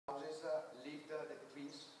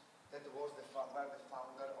were the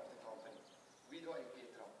founder of the company, Guido and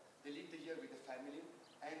Pietro. They lived here with the family,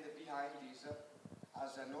 and behind this,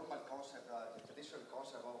 as a normal concept, the traditional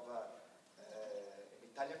concept of an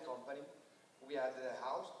Italian company, we had the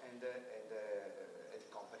house and the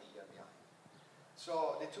company here behind.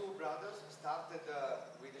 So the two brothers started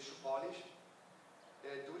with the shoe polish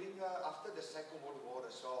after the Second World War,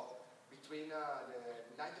 so between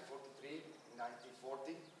 1943 and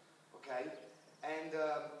 1940, okay? And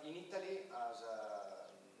in Italy, as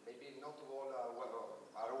maybe not all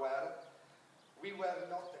are aware, we were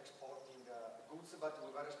not exporting goods, but we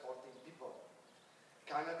were exporting people.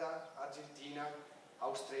 Canada, Argentina,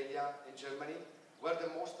 Australia, and Germany were the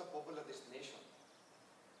most popular destination.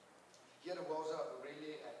 Here was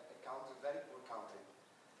really a country, very poor country.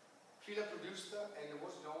 Fila produced and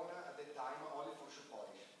was known at the time only for shoe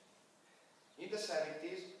polish. In the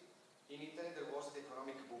 70s, in Italy there was the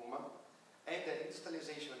economic boom, and the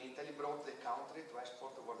industrialization in Italy brought the country to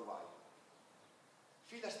export worldwide.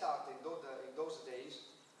 Fila started in those days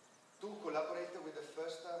to collaborate with the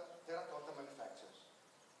first terracotta manufacturers.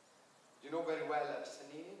 You know very well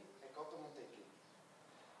Sanini and Cotto Montecchi.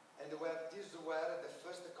 And these were the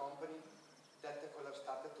first company that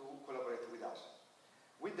started to collaborate with us.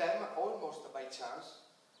 With them, almost by chance,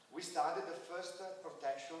 we started the first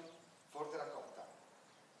protection for terracotta.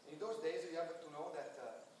 In those days, you have to know that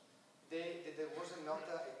there was not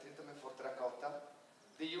a treatment for terracotta.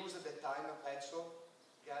 They used at the time petrol,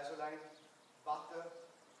 gasoline, butter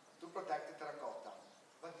to protect the terracotta.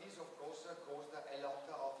 But this, of course, caused a lot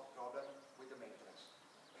of problems with the maintenance.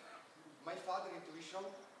 My father's intuition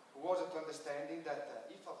was to understanding that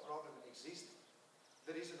if a problem exists,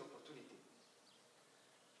 there is an opportunity.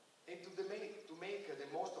 And to make the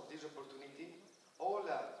most of this opportunity, all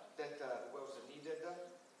that was needed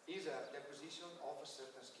is the acquisition of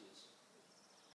certain skills.